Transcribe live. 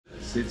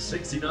This is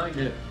 69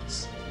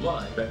 News,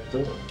 live at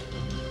 4.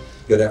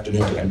 Good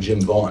afternoon, I'm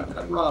Jim Vaughn.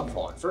 I'm Rob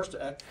Vaughn.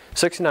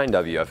 69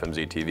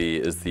 WFMZ TV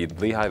is the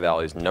Lehigh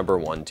Valley's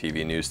 #1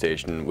 TV news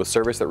station with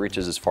service that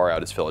reaches as far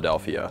out as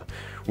Philadelphia.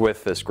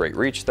 With this great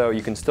reach, though,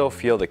 you can still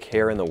feel the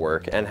care in the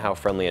work and how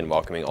friendly and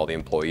welcoming all the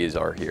employees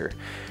are here.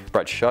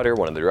 Brett Shutter,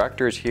 one of the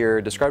directors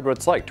here, described what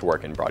it's like to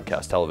work in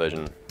broadcast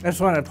television. That's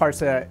one of the parts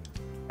that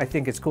I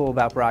think is cool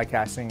about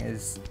broadcasting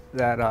is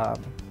that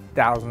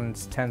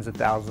thousands, tens of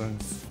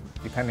thousands,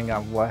 depending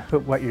on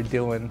what you're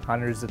doing,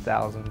 hundreds of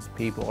thousands of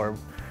people are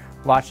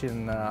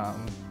watching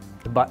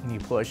the button you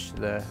push,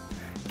 the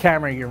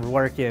camera you're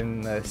working,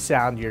 the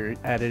sound you're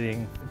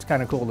editing. It's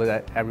kind of cool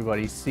that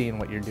everybody's seeing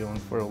what you're doing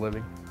for a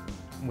living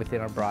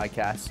within a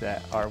broadcast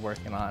that are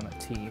working on a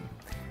team.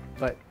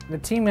 But the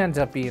team ends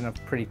up being a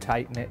pretty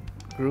tight-knit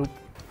group.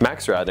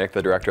 Max Radnick,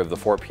 the director of the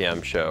 4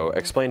 p.m. show,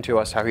 explained to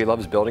us how he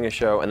loves building a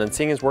show and then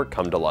seeing his work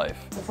come to life.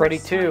 Ready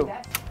too.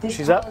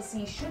 She's up.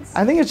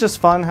 I think it's just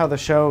fun how the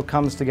show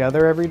comes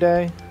together every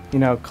day. You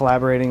know,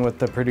 collaborating with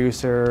the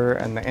producer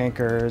and the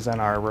anchors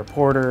and our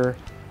reporter.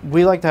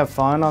 We like to have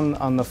fun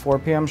on the 4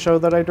 p.m. show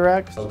that I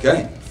direct.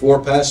 Okay,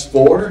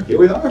 4:04, here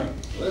we are.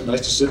 Well,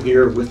 nice to sit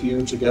here with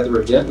you together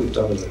again. We've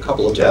done it a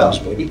couple of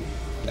times,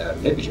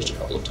 maybe just a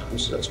couple of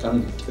times. So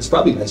It's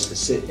probably nice to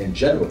sit in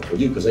general for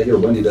you, because I hear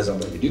Wendy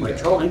doesn't let you do my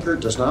that. co-anchor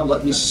does not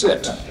let me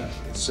sit.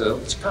 So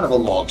it's kind of a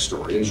long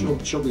story.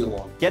 She'll be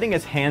along. Getting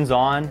as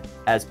hands-on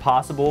as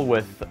possible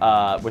with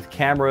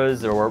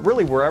cameras or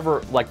really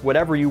wherever, like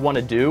whatever you want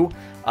to do,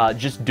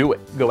 just do it.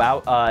 Go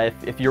out.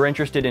 If you're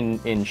interested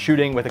in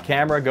shooting with a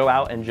camera, go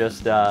out and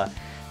just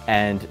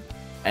and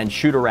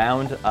shoot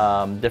around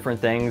different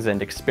things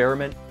and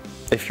experiment.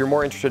 If you're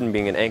more interested in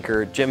being an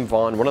anchor, Jim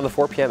Vaughn, one of the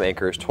 4 p.m.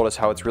 anchors, told us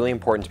how it's really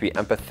important to be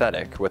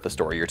empathetic with the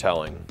story you're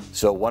telling.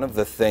 So one of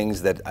the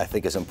things that I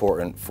think is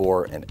important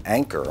for an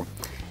anchor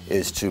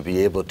is to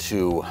be able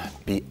to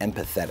be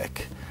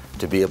empathetic,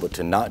 to be able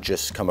to not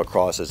just come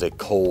across as a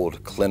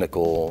cold,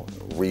 clinical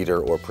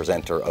reader or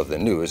presenter of the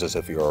news as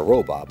if you're a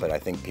robot, but I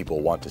think people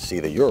want to see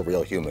that you're a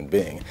real human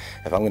being.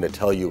 If I'm going to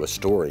tell you a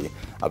story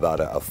about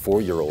a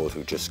 4-year-old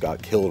who just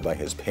got killed by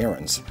his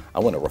parents, I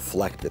want to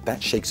reflect that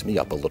that shakes me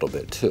up a little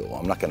bit too.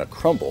 I'm not going to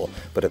crumble,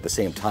 but at the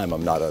same time,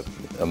 I'm not an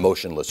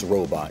emotionless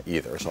robot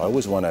either. So I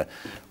always want to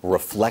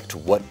reflect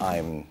what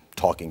I'm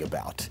talking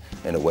about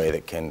in a way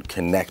that can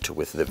connect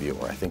with the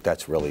viewer. I think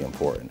that's really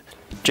important.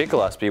 Jake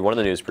Gillespie, one of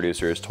the news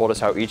producers, told us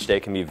how each day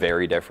can be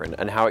very different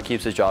and how it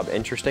keeps his job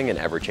interesting and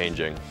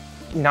ever-changing.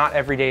 Not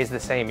every day is the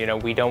same. You know,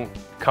 we don't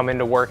come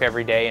into work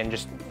every day and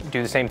just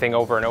do the same thing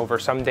over and over.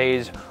 Some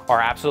days are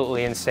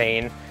absolutely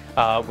insane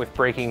with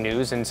breaking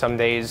news, and some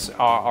days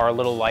are a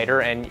little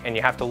lighter, and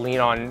you have to lean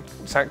on,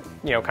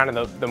 you know, kind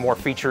of the more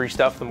featurey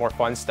stuff, the more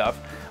fun stuff.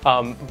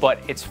 But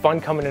it's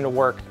fun coming into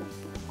work,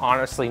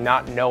 honestly,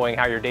 not knowing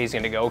how your day's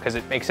going to go, because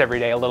it makes every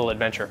day a little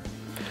adventure.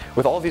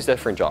 With all of these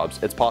different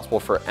jobs, it's possible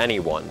for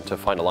anyone to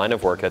find a line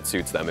of work that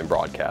suits them in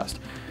broadcast.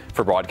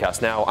 For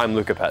Broadcast Now, I'm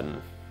Luca Pettin.